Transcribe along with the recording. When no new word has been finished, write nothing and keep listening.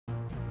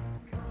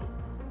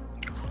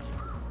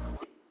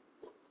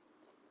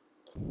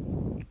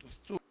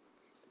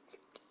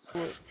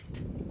Let's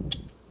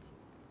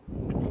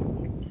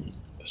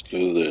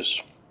do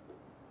this.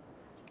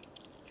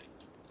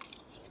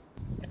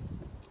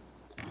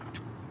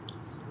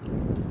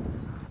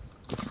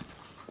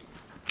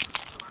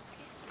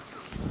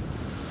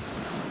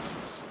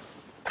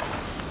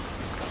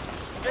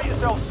 Get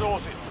yourself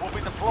sorted. We'll be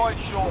deployed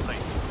shortly.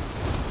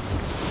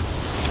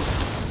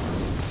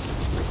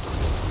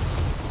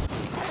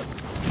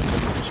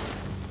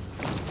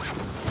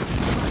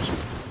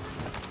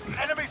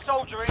 Enemy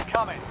soldier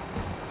incoming.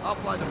 I'll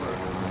fly the bird.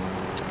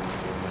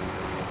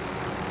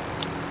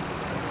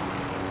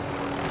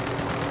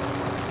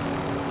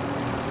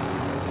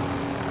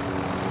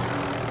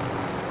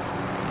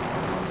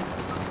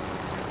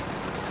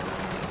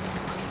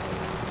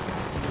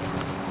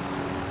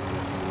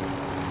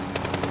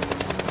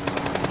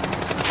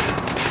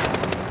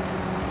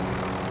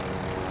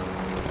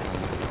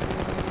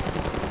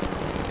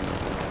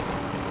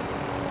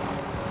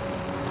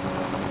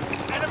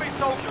 Enemy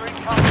soldier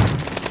incoming.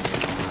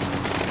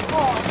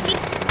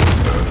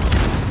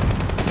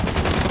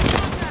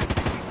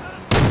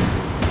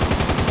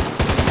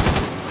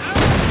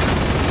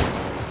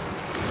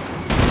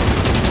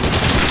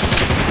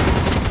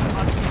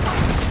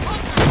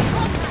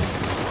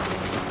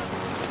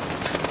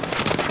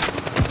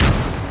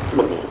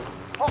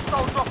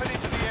 Hostile dropping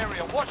into the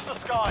area. Watch the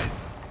skies.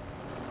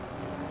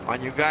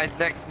 On you guys'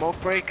 next smoke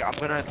break, I'm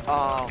gonna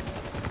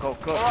go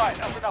cook. Alright,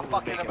 that's enough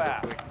fucking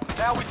about.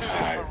 Now we do this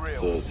for Alright,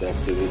 real. so it's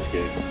after this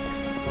game.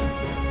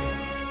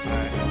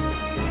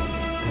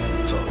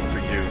 It's all for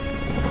you.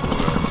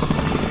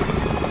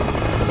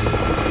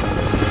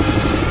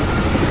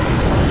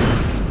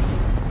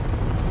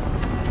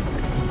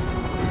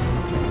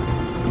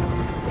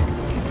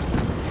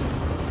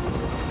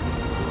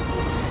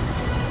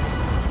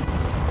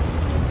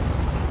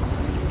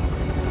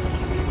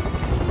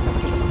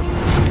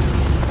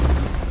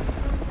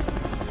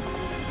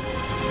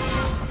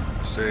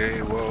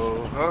 Say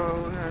whoa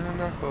ho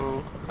and a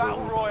ho.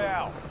 Battle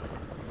Royale.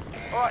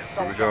 Alright, Here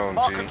we soldier, go,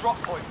 mark G. a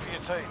drop point for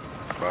your team.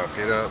 Lock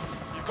it up.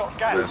 You've got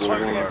gas Let's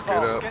closing in lock it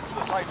fast. up. Get to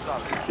the safe zone.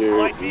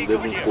 Secure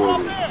living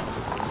quarters.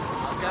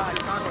 I've got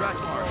the contract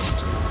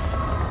marked.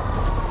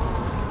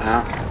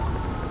 Huh?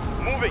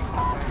 Moving.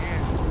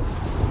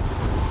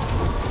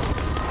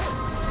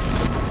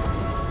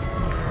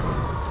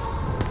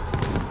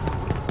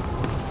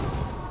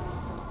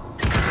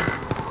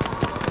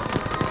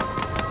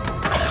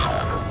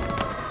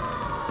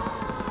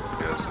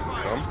 Yes,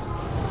 come.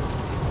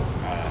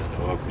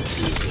 No, I'm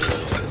confused.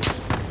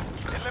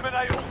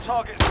 Eliminate all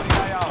targets in the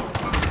AO.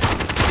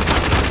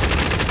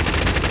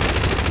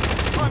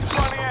 Time's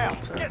running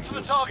out. Get to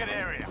the target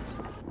area.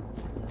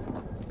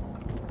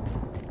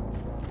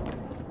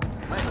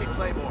 Planting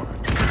Claymore.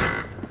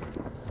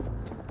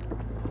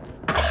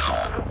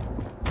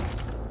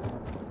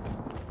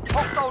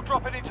 Hostile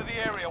dropping into the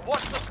area.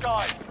 Watch the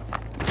skies.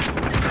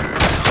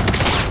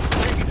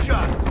 Taking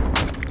shots.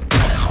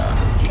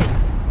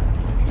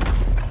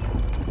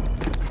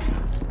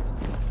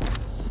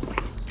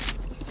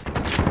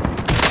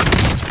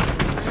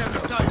 Enemy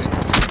sighted.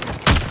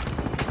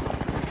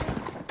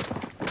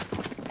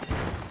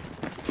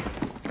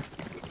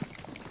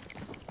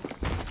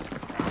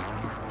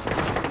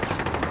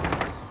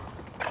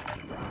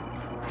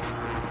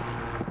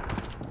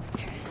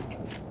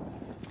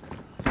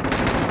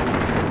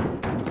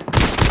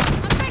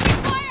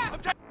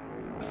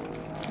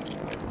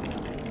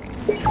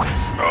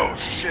 Oh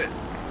shit.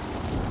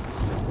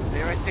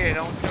 Stay right there,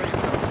 don't throw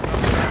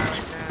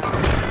yourself.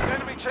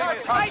 Enemy team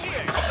is hunting you.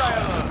 Stay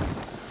alert.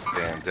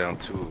 Damn, down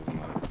two of them.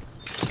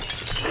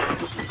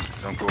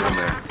 Don't go in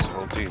there. It's the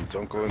whole team.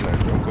 Don't go in there.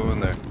 Don't go in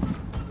there.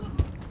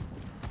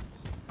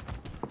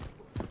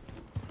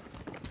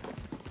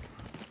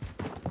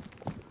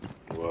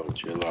 Well,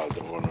 chill out.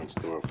 Don't run next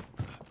door.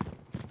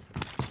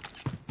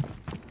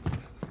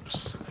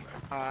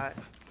 Alright.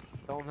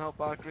 Don't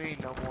help out green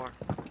no more.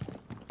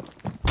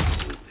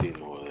 The team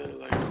over there,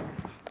 like.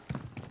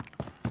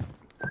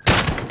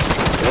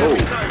 Oh!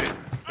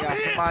 Yeah,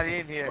 somebody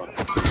in here.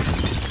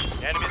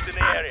 Enemies in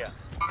the area.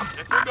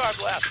 Disregard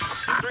left.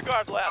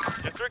 Disregard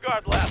left.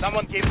 Disregard left.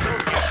 Someone came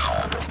through here.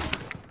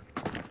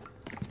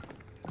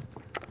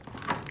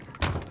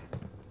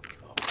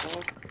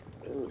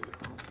 There we go.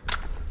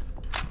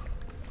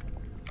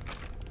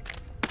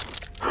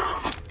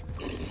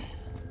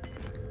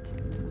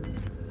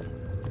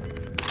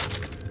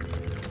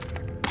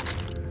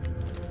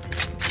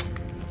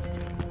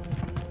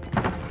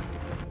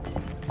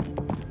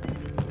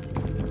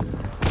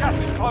 Gas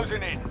is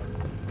closing in.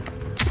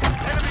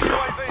 Enemy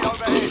UAV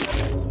overhead.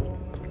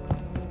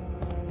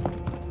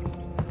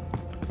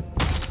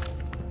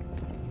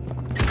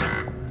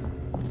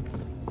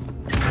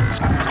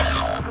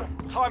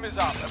 Time is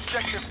up.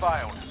 Objective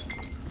failed.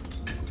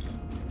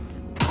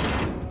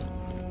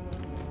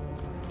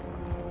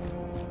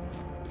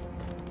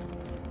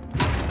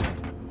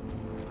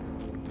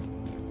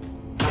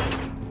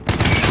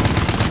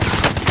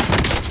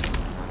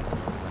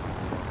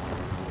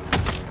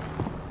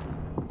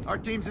 Our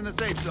team's in the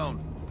safe zone.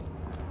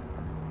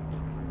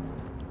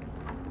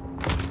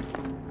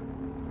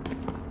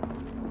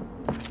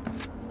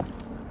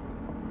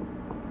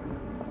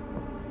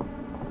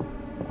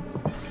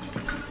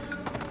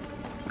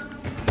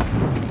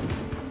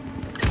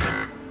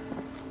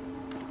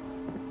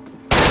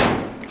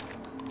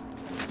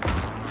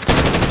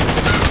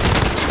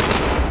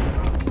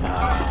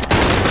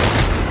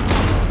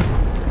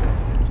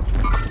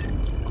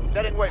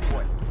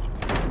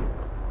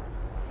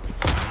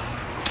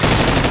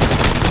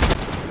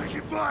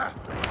 fire!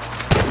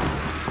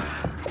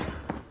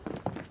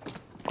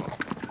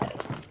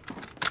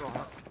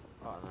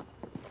 Oh,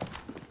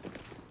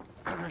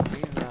 no.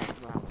 He's no.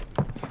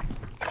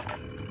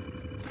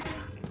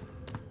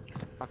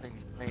 I think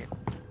he's playing.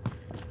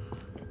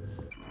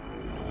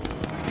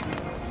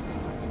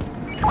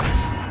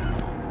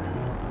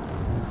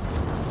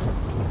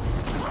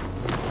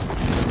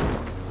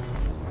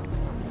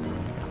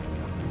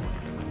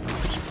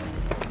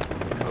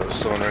 Oh, there's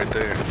someone right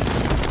there.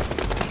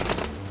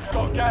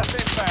 Got gas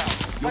inbound.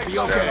 You'll Safe be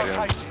zone okay.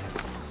 located.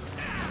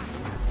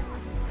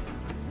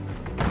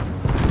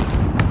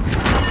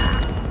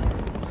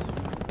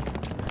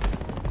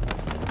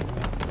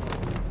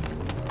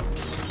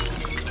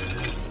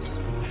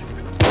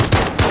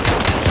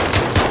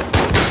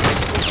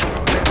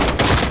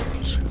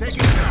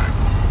 Taking shots.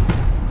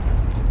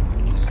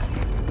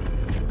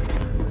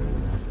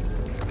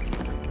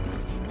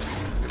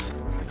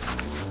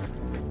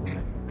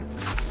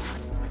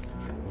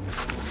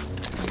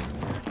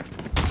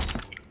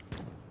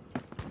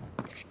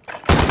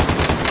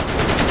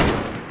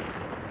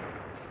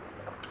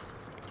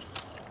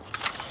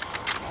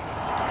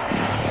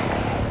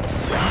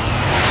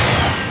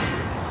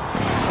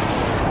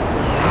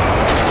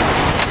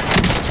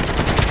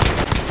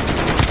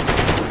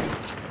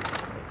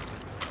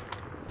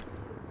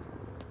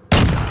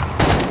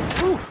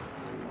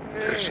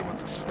 There's someone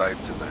with a snipe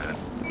to the head.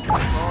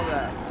 All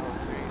that.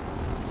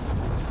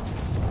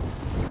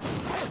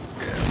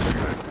 Yeah, they're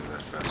gonna do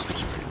that fast.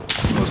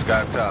 Oh, this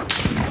guy up top.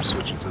 I'm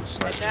switching to the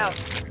sniper. Now.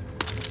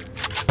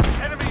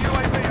 Enemy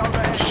UAV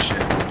overhead.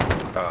 Shit.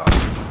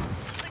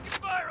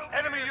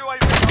 Enemy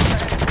UAV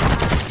overhead.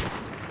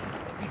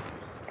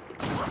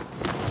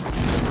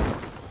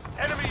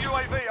 Enemy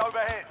UAV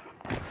overhead.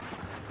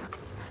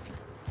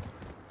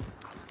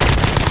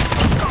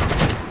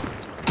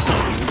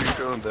 What are you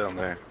doing down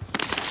there?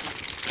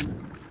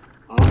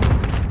 Oh,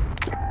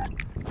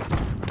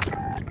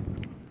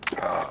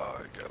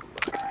 I got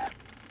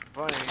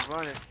lucky. He's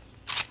running.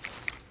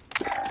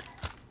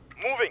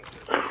 Moving.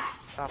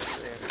 Stop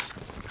there.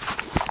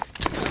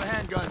 Got a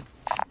handgun.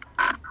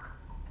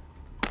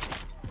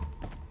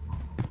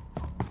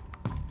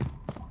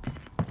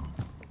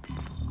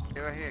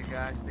 Stay right here,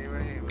 guys. Stay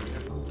right here.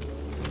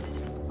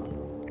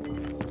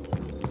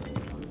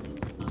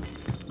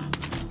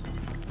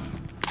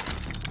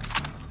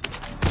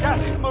 Gas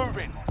is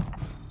moving.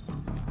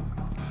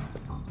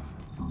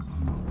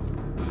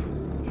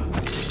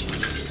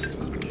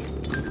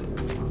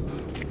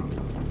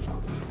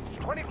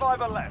 $25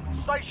 are left.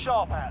 Stay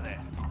sharp out there.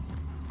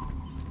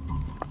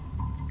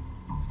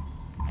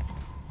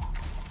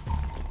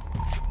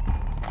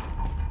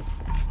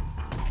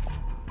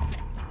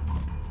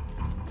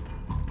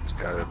 This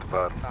guy at the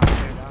bottom. Down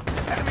here, down.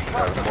 Enemy Got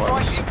cluster him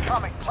once. strike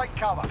incoming. Take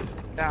cover.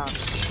 Down.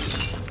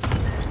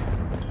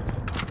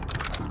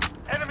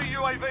 Enemy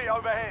UAV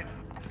overhead.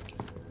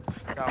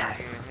 Down,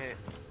 getting hit.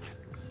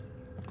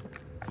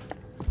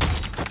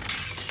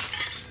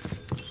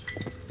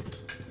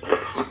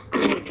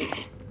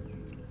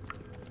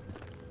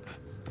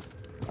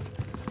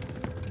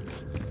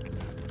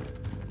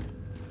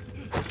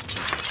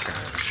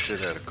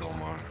 Shit out of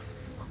Gomar.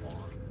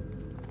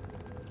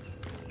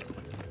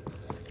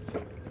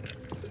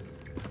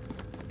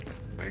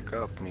 Wake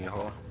up,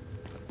 mijo.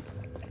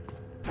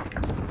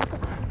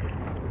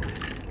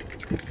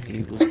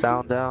 He was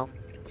down.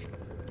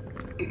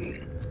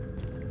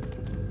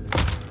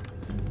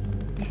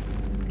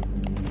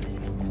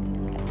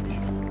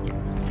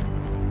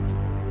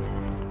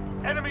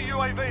 Enemy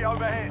UAV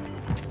overhead.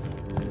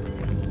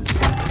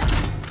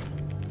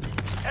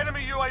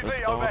 Enemy UAV What's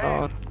going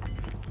overhead. on?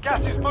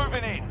 Gas is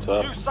moving in.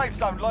 Tough. New safe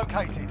zone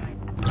located.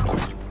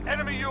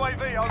 Enemy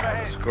UAV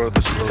overhead. Score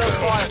the slow No down.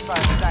 fire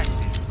fans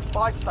active.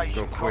 Buy station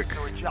Go quick.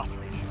 costs are adjusted.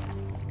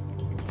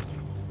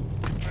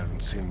 I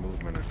haven't seen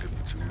movement in a good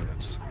 2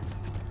 minutes.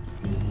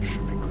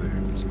 Should be clear.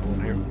 There's no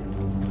one here.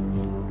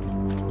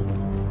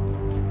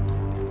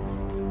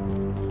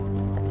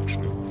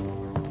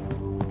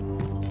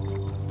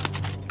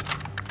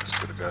 This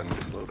could have gotten a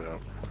good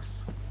loadout.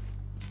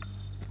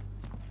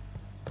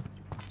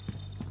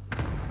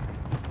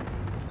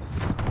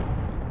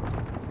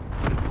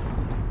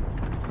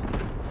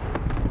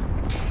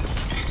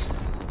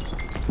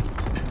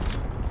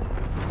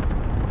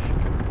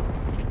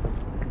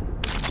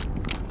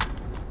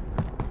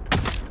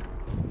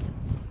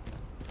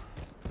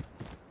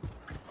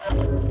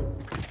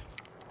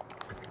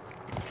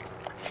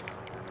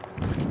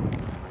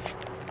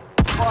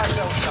 Fire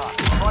cell shut.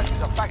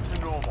 Prices are back to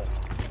normal.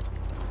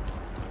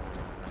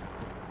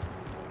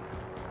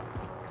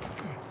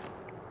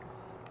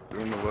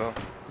 Doing the well.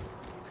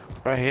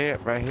 Right here.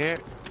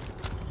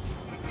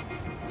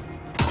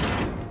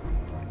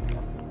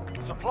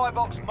 Supply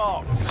box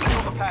marked.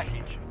 Secure the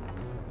package.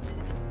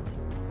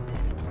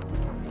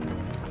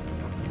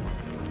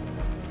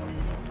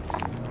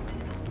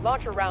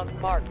 Launcher round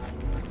marked.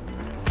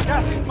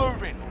 Gas is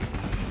moving.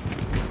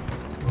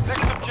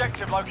 Next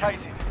objective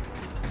located.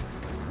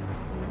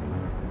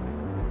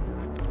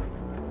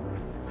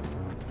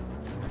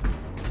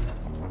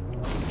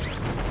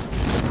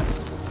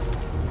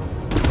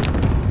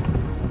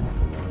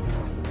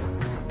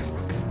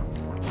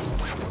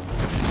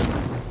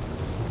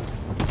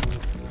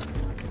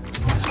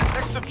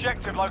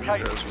 Objective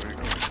located. Guys, where you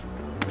going?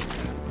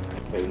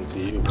 Heading to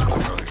you.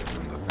 Oh, you're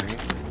doing the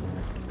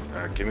thing.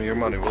 Alright, give me your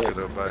money. We'll get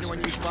up by Anyone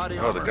use station. body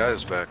Oh, the armor?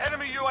 guy's back.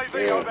 Enemy UAV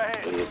Yeah, overhead.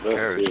 there's a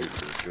Carried best you here.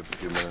 for a good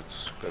few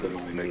minutes. Gotta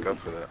Something make easy. up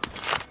for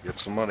that. Get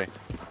some money.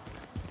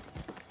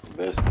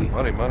 Bestie.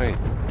 Money, money.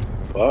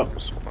 Fuck.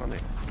 Some money.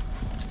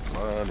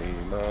 Money,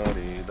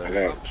 money. I That's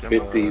got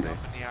your 50. money.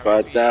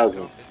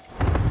 5,000.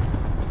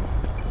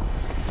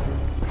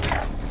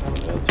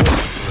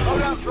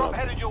 Loadout drop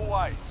headed your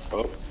way.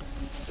 Oh,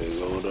 there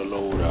go the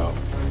loadout.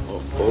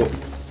 Oh,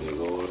 there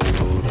go the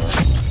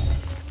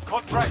loadout.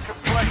 Contract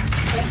complete.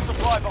 All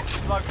supply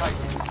boxes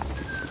located.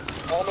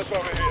 Almost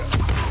over here.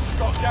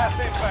 Got gas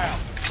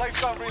inbound. Safe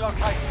zone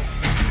relocated.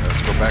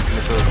 Let's go back in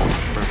the building.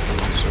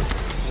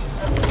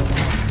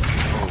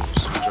 Oh,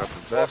 some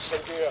dropping vest.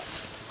 From here.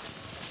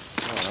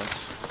 Oh, that's...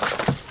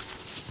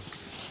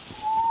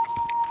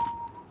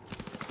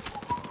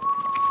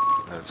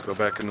 Let's go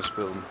back in this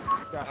building.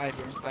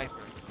 Sniper.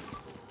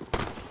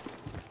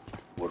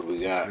 What do we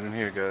got? Get in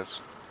here, guys.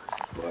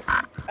 What?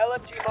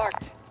 LMG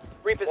marked.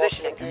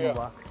 Repositioning. Here.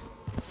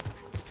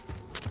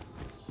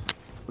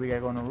 We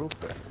gotta go on the roof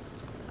there.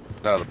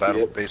 No, the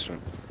battle Yep.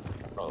 basement.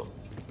 Oh,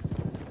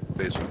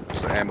 Basement.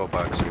 It's the ammo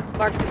box here.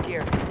 Mark the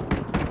gear.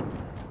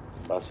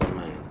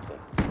 pasamento.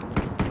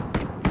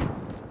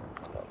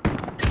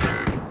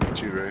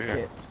 It's you right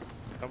here.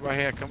 Come right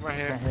here, come right Right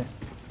here. here.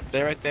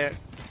 They're right there.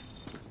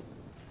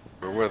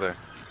 Where were they?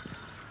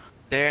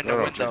 They're in the No,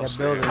 no, window. That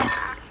building.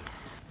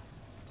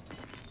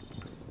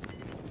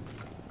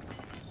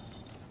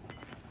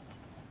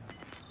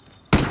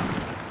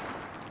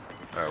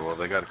 Alright, well,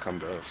 they gotta come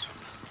to us.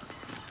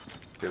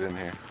 Get in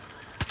here.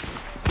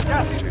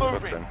 Gas is Take up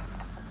moving. then.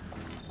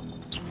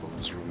 Let's pull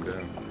this room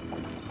down.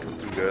 Go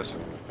through, guys.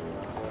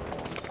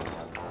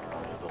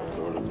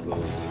 Door to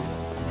close.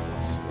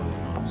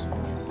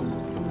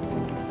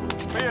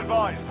 Be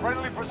advised.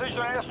 Friendly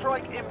precision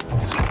airstrike in.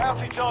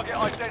 Bounty target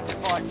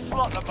identified.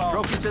 Slot the bomb.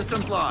 Trophy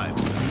systems live.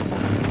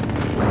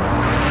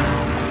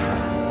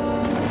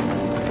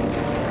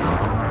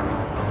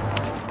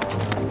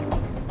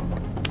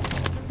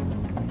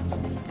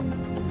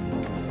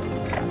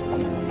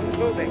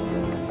 Moving.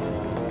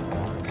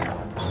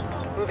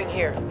 Moving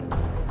here.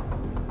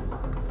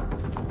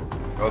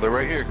 Oh, they're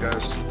right here,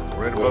 guys.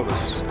 Right above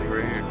us. Stay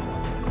right here.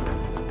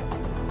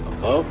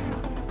 Above?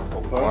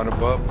 One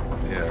above.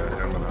 Yeah,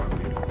 I'm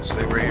gonna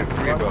stay right here.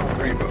 Three above.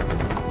 Three above.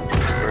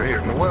 Stay right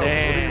here. Noel.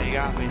 Damn, you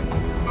got me.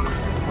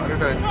 Why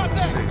did I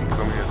say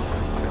come here?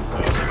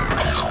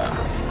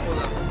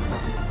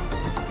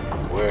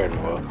 Where and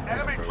what?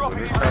 Enemy When dropping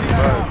it's into the top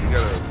AO. five, you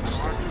gotta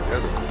stick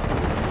together.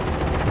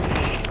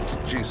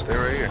 Gee, stay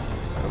right here.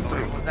 Come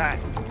through. What's that?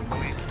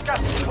 Gas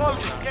is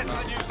closing. Get to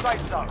the new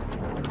safe zone.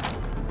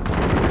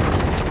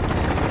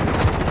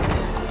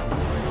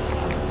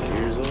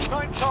 Gears on?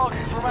 9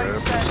 targets Right remain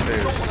up the standing.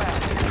 stairs. Sort them out.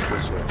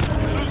 This way.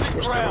 Losing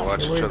Let's ground.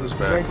 watch each other's Right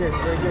back. there,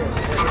 right there.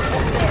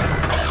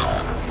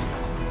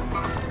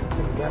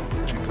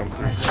 Did you come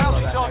through?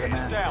 Bounty target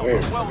is down.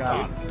 Where? Well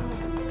done.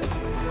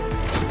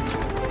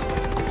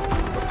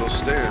 Up those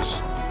stairs.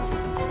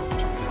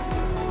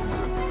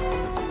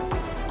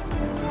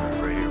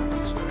 Right here,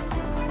 let's say.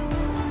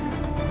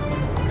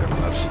 We got a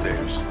lot of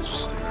stairs.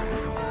 Just stay right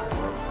here.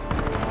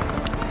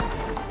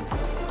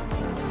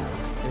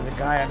 There's a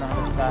guy on the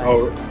other side.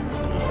 Oh,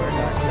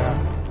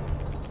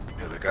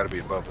 Yeah, they gotta be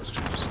above us,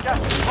 Jesus. Gas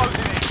is closing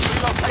in.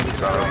 Relocating It's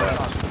to on our the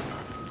left.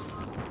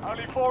 zone.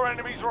 Only 4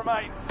 enemies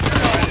remain.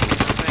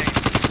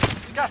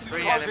 Gas is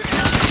Three closing enemies.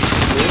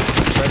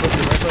 in.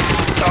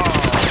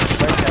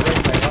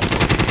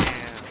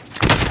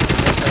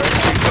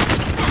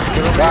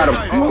 Got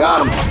him.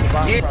 Got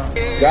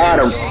him. Got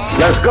him.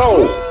 Let's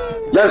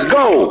go. Let's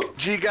go.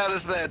 G got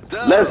us that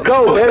done. Let's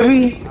go,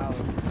 baby.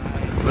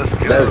 Let's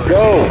go. Let's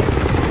go.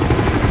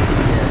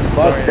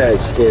 Fuck that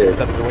shit.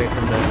 Stepped away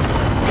from the.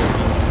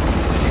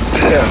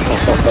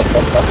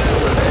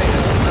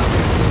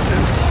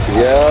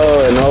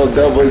 Yo, and old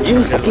double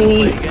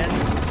Yuski.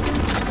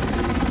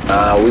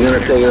 We're gonna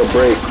take a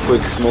break.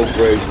 Quick smoke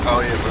break.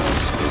 Oh, yeah, bro.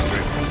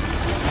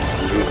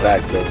 We'll be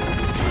back though.